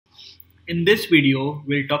In this video,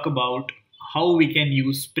 we'll talk about how we can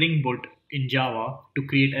use Spring Boot in Java to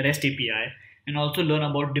create a REST API and also learn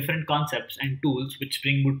about different concepts and tools which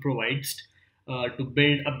Spring Boot provides to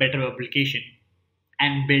build a better application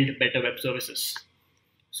and build better web services.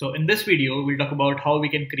 So in this video, we'll talk about how we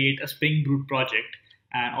can create a Spring Boot project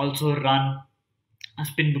and also run a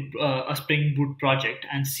Spring Boot project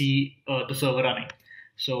and see the server running.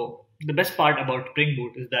 So the best part about Spring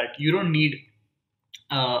Boot is that you don't need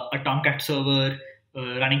a Tomcat server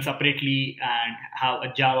running separately and have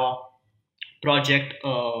a Java project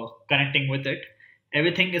connecting with it.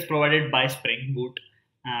 Everything is provided by Spring Boot.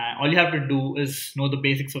 And all you have to do is know the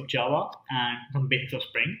basics of Java and some basics of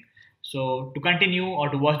Spring. So to continue or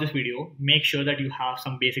to watch this video, make sure that you have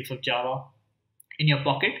some basics of Java in your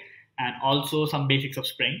pocket and also some basics of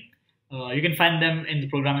Spring. You can find them in the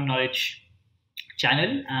Programming Knowledge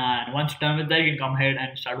channel. And once you're done with that, you can come ahead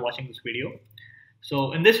and start watching this video.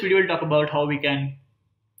 So in this video, we'll talk about how we can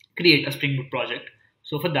create a Spring Boot project.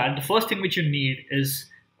 So for that, the first thing which you need is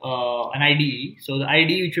an IDE. So the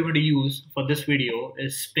IDE which we're going to use for this video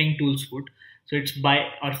is Spring Tool Suite. So it's by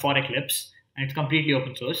or for Eclipse and it's completely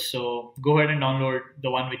open source. So go ahead and download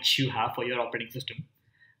the one which you have for your operating system.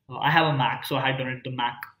 I have a Mac, so I had downloaded the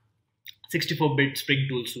Mac 64-bit Spring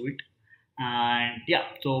Tool Suite. And yeah,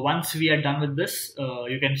 so once we are done with this,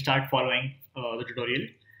 you can start following the tutorial.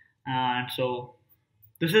 And so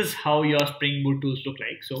this is how your Spring Boot tools look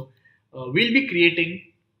like. So we'll be creating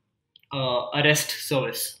a REST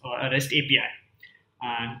service or a REST API.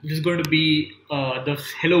 And this is going to be the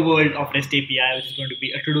hello world of REST API, which is going to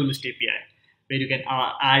be a to-do list API, where you can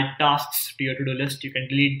add tasks to your to-do list. You can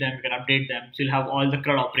delete them, you can update them. So you'll have all the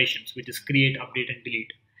CRUD operations, which is create, update, and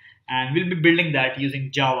delete. And we'll be building that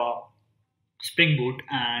using Java, Spring Boot,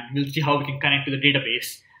 and we'll see how we can connect to the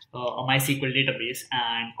database, a MySQL database,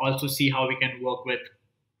 and also see how we can work with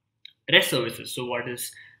REST services. So what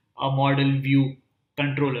is a model view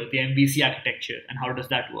controller, the MVC architecture, and how does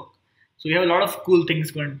that work? So we have a lot of cool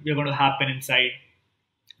things going to happen inside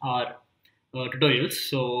our tutorials.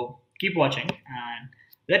 So keep watching, and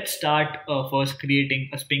let's start first creating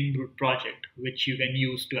a Spring Boot project, which you can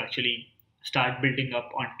use to actually start building up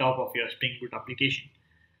on top of your Spring Boot application.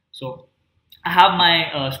 So I have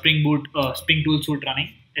my Spring Boot Spring Tool Suite running,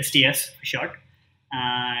 STS for short.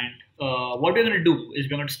 And what we're going to do is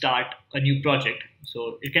we're going to start a new project.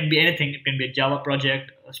 So it can be anything. It can be a Java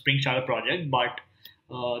project, a Spring Starter project. But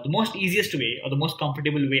the most easiest way or the most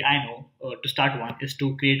comfortable way I know to start one is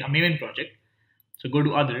to create a Maven project. So go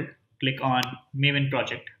to Other, click on Maven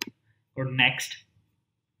project, go to Next.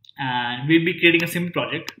 And we'll be creating a simple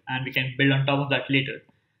project and we can build on top of that later.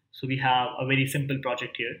 So we have a very simple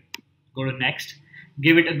project here. Go to Next.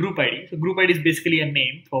 Give it a group ID. So group ID is basically a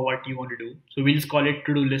name for what you want to do. So we'll just call it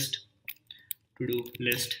to-do list. To-do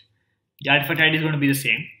list. The artifact ID is going to be the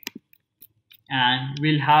same. And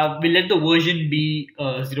we'll let the version be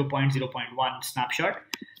 0.0.1 snapshot.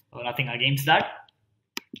 Nothing against that.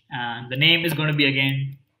 And the name is going to be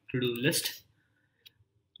again to-do list.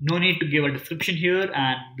 No need to give a description here,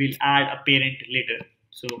 and we'll add a parent later.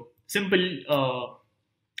 So simple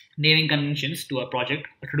naming conventions to our project,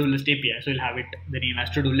 a to-do list API. So we'll have it the name as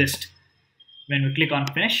to-do list. When we click on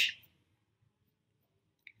finish,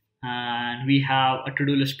 and we have a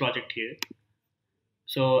to-do list project here.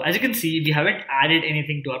 So as you can see, we haven't added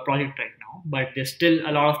anything to our project right now, but there's still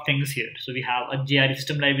a lot of things here. So we have a JRE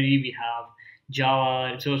system library, we have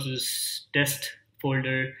Java resources, test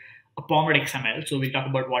folder, a POM.xml. So we'll talk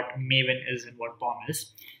about what Maven is and what POM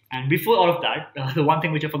is. And before all of that, the one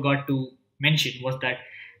thing which I forgot to mention was that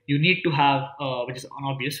you need to have, which is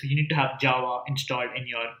unobvious, you need to have Java installed in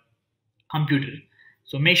your computer.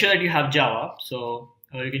 So make sure that you have Java. So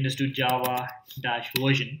you can just do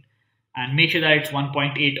Java-version and make sure that it's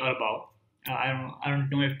 1.8 or above. I don't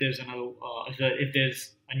know if there's another if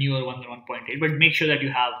there's a newer one than 1.8, but make sure that you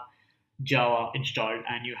have Java installed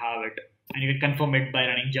and you have it, and you can confirm it by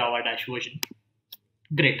running Java-version.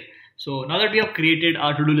 Great. So now that we have created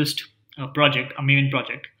our to-do list project, a Maven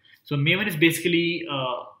project. So Maven is basically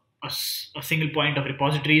a single point of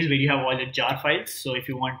repositories where you have all your jar files. So if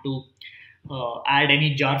you want to add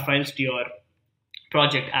any jar files to your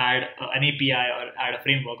project, add an API or add a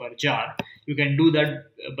framework or a jar, you can do that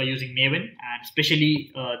by using Maven, and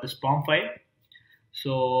especially this POM file.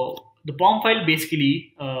 So the POM file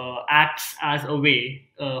basically acts as a way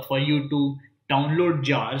for you to download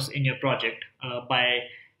jars in your project by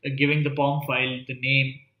giving the POM file the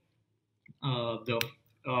name, the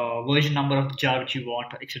version number of the jar which you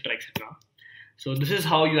want, etc., etc. So this is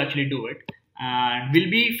how you actually do it. And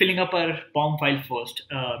we'll be filling up our POM file first.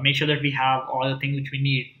 Make sure that we have all the things which we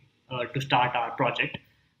need to start our project.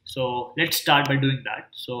 So let's start by doing that.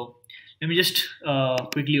 So let me just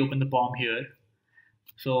quickly open the POM here.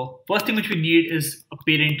 So first thing which we need is a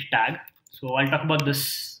parent tag. So I'll talk about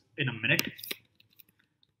this in a minute.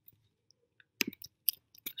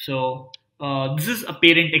 So this is a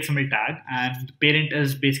parent XML tag, and the parent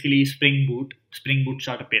is basically Spring Boot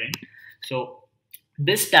starter parent. So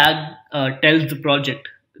this tag tells the project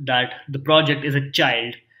that the project is a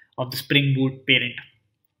child of the Spring Boot parent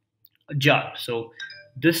jar. So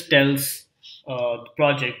this tells the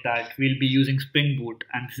project that we'll be using Spring Boot,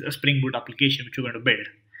 and this is a Spring Boot application which we're going to build.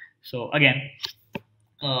 So again,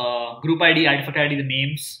 group ID, artifact ID, the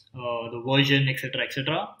names, the version, etc.,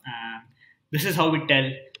 etc. And this is how we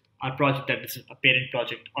tell our project that this is a parent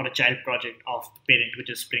project or a child project of the parent,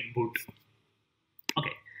 which is Spring Boot.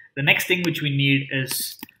 Okay, the next thing which we need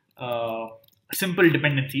is simple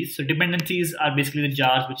dependencies. So dependencies are basically the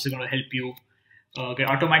jars which is going to help you get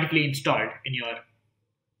automatically installed in your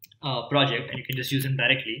project, and you can just use them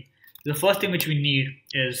directly. The first thing which we need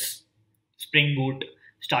is Spring Boot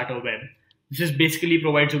Starter Web. This is basically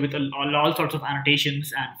provides you with all sorts of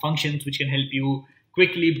annotations and functions which can help you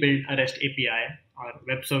quickly build a REST API or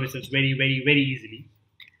web services very easily.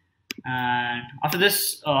 And after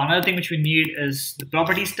this, another thing which we need is the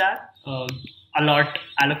properties tag.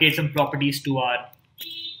 Allocate some properties to our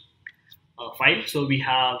file. So we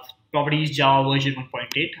have properties Java version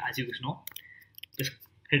 1.8, as you guys know. Just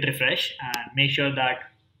hit refresh and make sure that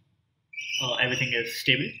everything is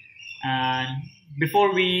stable. And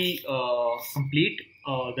before we complete,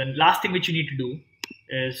 the last thing which you need to do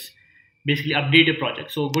is basically update your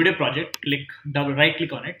project. So go to your project, right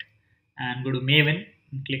click on it, and go to Maven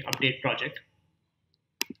and click update project.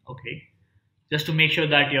 Okay, just to make sure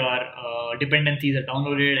that your dependencies are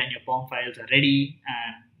downloaded and your POM files are ready,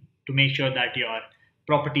 and to make sure that your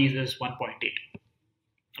properties is 1.8.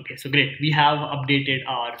 Okay, so great. We have updated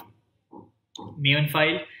our Maven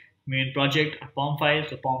file, Maven project, a POM file.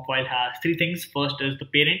 So POM file has three things. First is the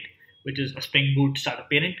parent, which is a Spring Boot starter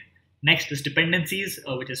parent. Next is dependencies,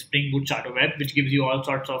 which is Spring Boot starter web, which gives you all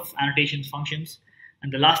sorts of annotations, functions.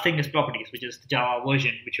 And the last thing is properties, which is the Java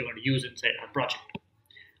version, which you're going to use inside our project.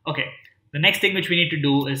 Okay, the next thing which we need to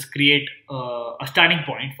do is create a starting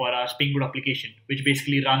point for our Spring Boot application, which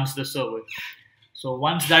basically runs the server. So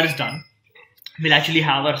once that is done, we'll actually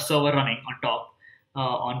have our server running on top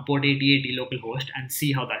on port 8080 localhost and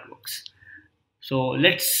see how that works. So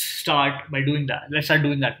let's start by doing that. Let's start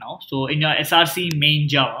doing that now. So in your src main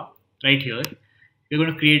Java, right here, we're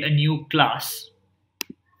going to create a new class,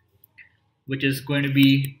 which is going to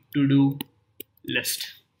be to-do list.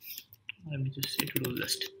 Let me just say to-do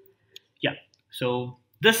list. Yeah. So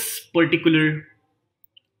this particular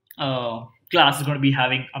class is going to be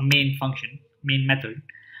having a main function, main method,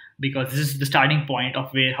 because this is the starting point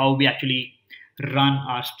of how we actually run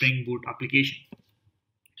our Spring Boot application.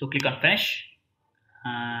 So click on finish,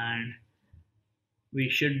 and we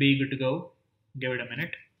should be good to go. Give it a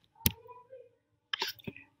minute.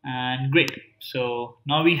 And great. So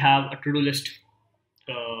now we have a to-do list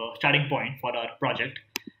starting point for our project,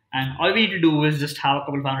 and all we need to do is just have a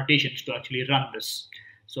couple of annotations to actually run this.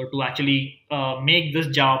 So to actually make this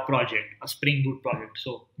Java project a Spring Boot project,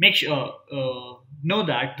 so make sure know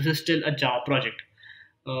that this is still a Java project.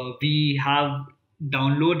 We have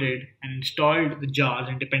downloaded and installed the jars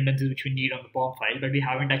and dependencies which we need on the POM file, but we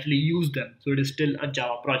haven't actually used them. So it is still a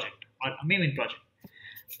Java project or a Maven project.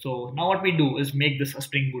 So now what we do is make this a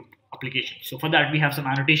Spring Boot application. So for that we have some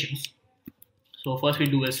annotations. So first we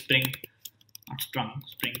do is Spring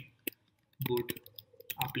Boot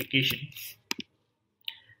application,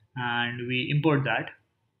 and we import that.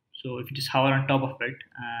 So if you just hover on top of it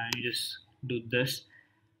and you just do this,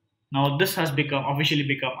 now this has officially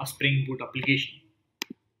become a Spring Boot application.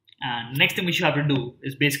 And the next thing which you have to do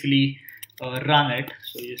is basically run it.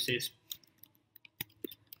 So you say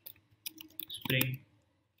Spring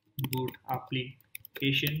Boot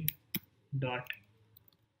application dot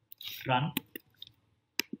run.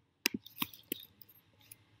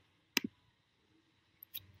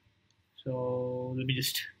 So let me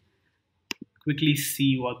just quickly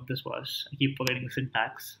see what this was. I keep forgetting the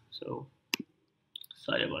syntax, so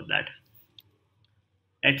sorry about that.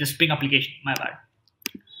 It's a Spring application, my bad.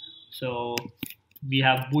 So we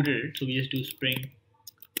have booted it, so we just do Spring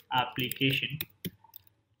application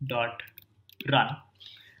dot run,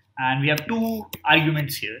 and we have two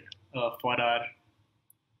arguments here for our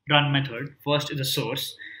run method. First is the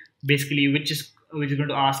source, basically which is going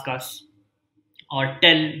to ask us or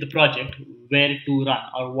tell the project where to run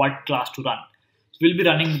or what class to run. So we'll be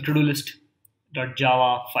running the to-do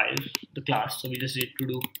list.java file, the class. So we just say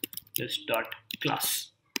to-do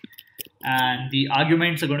list.class. and the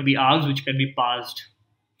arguments are going to be args which can be passed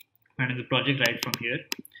running the project right from here.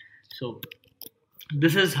 So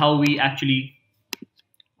this is how we actually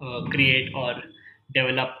create or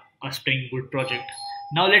develop a Spring Boot project.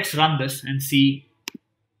 Now let's run this and see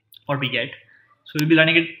what we get. So we'll be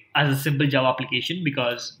running it as a simple Java application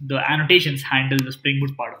because the annotations handle the Spring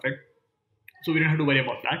Boot part of it. So we don't have to worry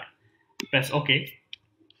about that. Press OK.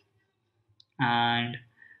 And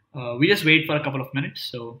we just wait for a couple of minutes.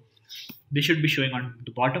 So this should be showing on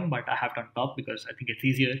the bottom, but I have it on top because I think it's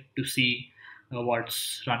easier to see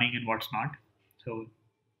what's running and what's not. So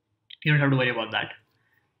you don't have to worry about that.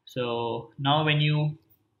 So now when you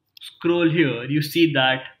scroll here, you see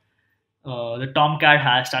that the Tomcat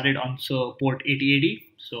has started on port 8080.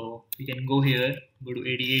 So we can go here, go to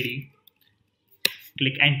 8080,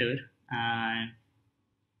 click enter, and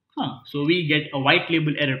so we get a white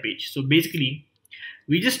label error page. So basically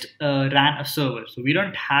we just ran a server, so we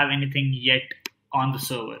don't have anything yet on the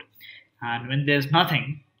server, and when there's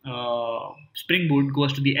nothing, Spring Boot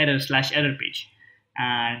goes to the error/error page,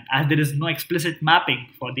 and as there is no explicit mapping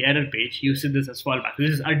for the error page, you see this as fallback.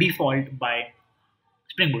 This is a default by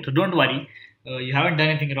Spring Boot, so don't worry, you haven't done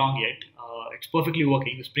anything wrong yet. It's perfectly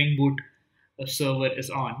working. The Spring Boot server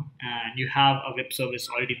is on, and you have a web service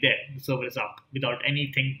already there. The server is up without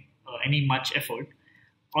anything, any much effort.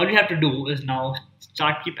 All you have to do is now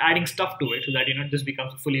keep adding stuff to it so that this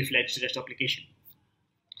becomes a fully fledged REST application.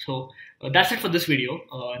 So that's it for this video.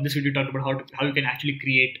 In this video, we talked about how you can actually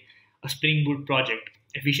create a Spring Boot project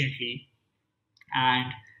efficiently,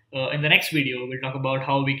 and in the next video, we'll talk about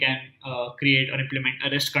how we can create or implement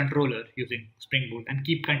a REST controller using Spring Boot and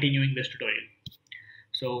keep continuing this tutorial.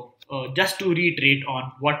 So just to reiterate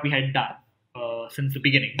on what we had done since the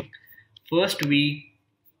beginning, first we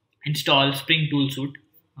install Spring Toolsuite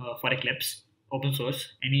for Eclipse, open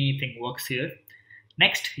source, anything works here.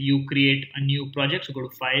 Next, you create a new project. So go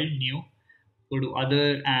to File, New, go to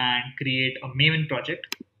Other, and create a Maven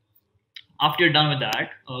project. After you're done with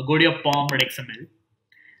that, go to your pom.xml,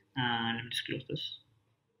 and let me just close this.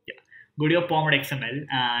 Yeah, go to your pom.xml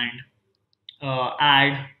and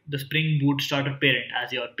add the Spring Boot starter parent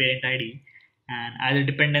as your parent ID, and add the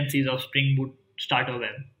dependencies of Spring Boot starter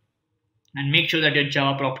web, and make sure that your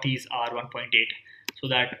Java properties are 1.8 so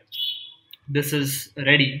that this is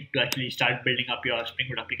ready to actually start building up your Spring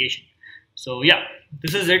Boot application. So yeah,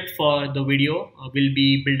 this is it for the video. We'll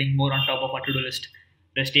be building more on top of our to-do list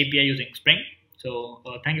REST API using Spring. So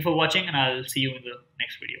thank you for watching, and I'll see you in the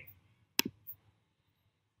next video.